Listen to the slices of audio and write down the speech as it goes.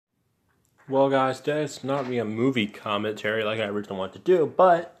Well, guys, today it's not really a movie commentary like I originally wanted to do,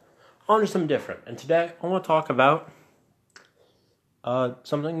 but on to something different. And today I want to talk about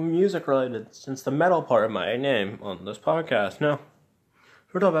something music related, since the metal part of my name on this podcast. Now,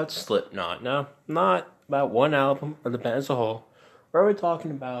 we're talking about Slipknot. Now, not about one album or the band as a whole. We're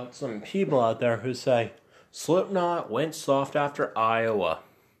talking about some people out there who say Slipknot went soft after Iowa,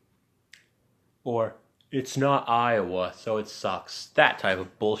 or it's not Iowa, so it sucks. That type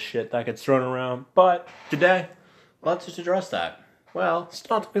of bullshit that gets thrown around. But today, let's just address that. Well, it's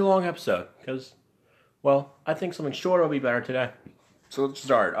not going to be a long episode, because, well, I think something shorter will be better today. So let's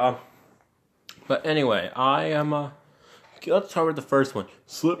start. But anyway, let's start with the first one.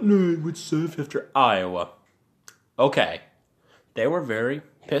 Slipknot went soft after Iowa. Okay. They were very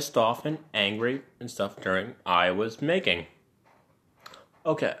pissed off and angry and stuff during Iowa's making.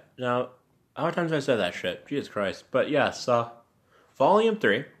 Okay, now, how many times have I said that shit? Jesus Christ. But yes, Volume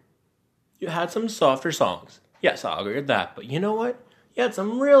 3, you had some softer songs. Yes, I'll agree with that. But you know what? You had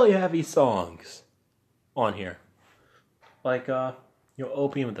some really heavy songs on here. Like,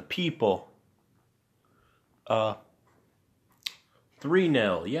 Opium of the People.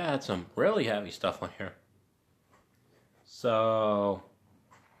 3-0. You had some really heavy stuff on here. So,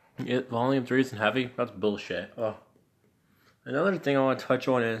 Volume 3 isn't heavy? That's bullshit. Another thing I want to touch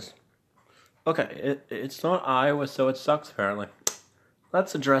on is, okay, it's not Iowa, so it sucks apparently.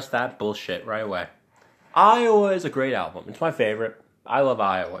 Let's address that bullshit right away. Iowa is a great album. It's my favorite. I love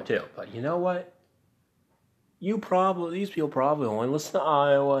Iowa too. But you know what? These people probably only listen to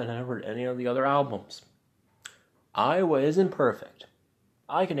Iowa and haven't heard any of the other albums. Iowa isn't perfect.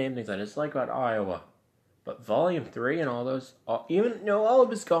 I can name things I dislike about Iowa. But Volume 3 and all those, all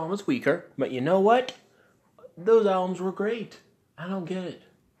of his gone was weaker. But you know what? Those albums were great. I don't get it.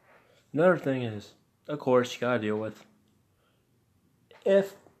 Another thing is, of course, you gotta deal with,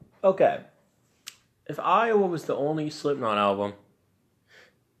 if Iowa was the only Slipknot album,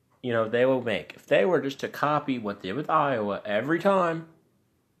 they will make, if they were just to copy what they did with Iowa every time,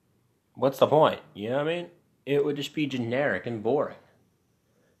 what's the point? You know what I mean? It would just be generic and boring.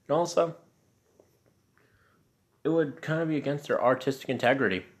 And also, it would kind of be against their artistic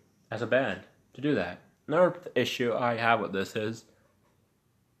integrity as a band to do that. Another issue I have with this is,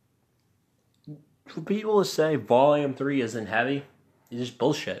 for people to say Volume 3 isn't heavy, it's just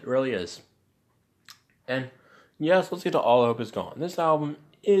bullshit. It really is. And yes, let's get to All Hope Is Gone. This album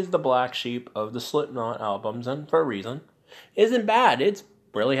is the black sheep of the Slipknot albums, and for a reason. It isn't bad. It's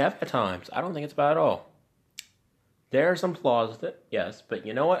really heavy at times. I don't think it's bad at all. There are some flaws with it, yes, but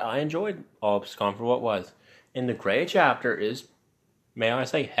you know what? I enjoyed All Hope Is Gone for what it was. And the Gray Chapter is, may I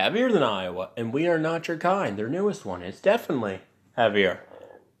say, heavier than Iowa, and We Are Not Your Kind, their newest one. It's definitely heavier.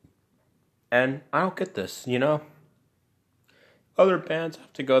 And I don't get this, Other bands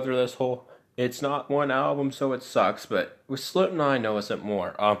have to go through this whole, it's not one album, so it sucks, but with Slipknot, I notice it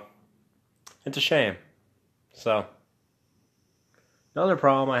more. It's a shame. So, another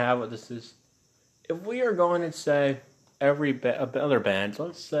problem I have with this is, if we are going to say other bands,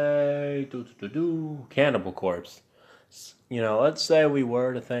 let's say, Cannibal Corpse, let's say we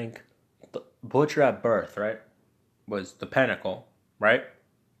were to think Butcher at Birth, right, was the pinnacle, right?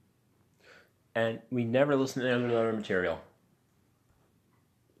 And we never listened to any other material.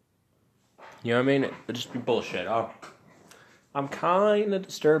 You know what I mean? It'd just be bullshit. I'm kind of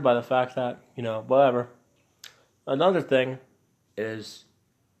disturbed by the fact that, whatever. Another thing is,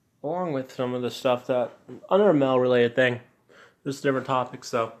 along with some of the stuff that, another metal-related thing, this is a different topic,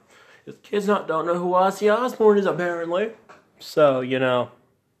 so, if kids don't know who Ozzy Osbourne is, apparently. So,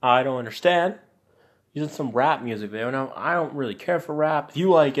 I don't understand. He's in some rap music video. Now, I don't really care for rap. If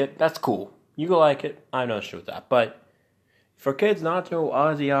you like it, that's cool. You can like it, I have no issue with that. But for kids not to know who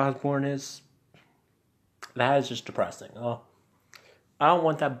Ozzy Osbourne is, that is just depressing. I don't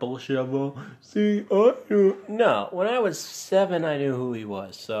want that bullshit of, No, when I was 7, I knew who he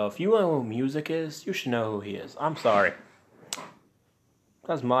was. So if you know who music is, you should know who he is. I'm sorry.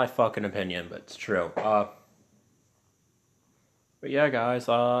 That's my fucking opinion, but it's true. But yeah, guys,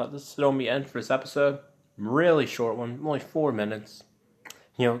 this is going to be the end for this episode. Really short one, only 4 minutes.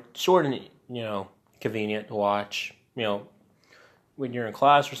 Short and, convenient to watch, when you're in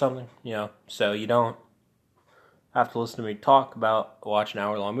class or something, so you don't have to listen to me watch an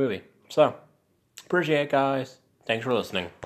hour-long movie. So, appreciate it, guys. Thanks for listening.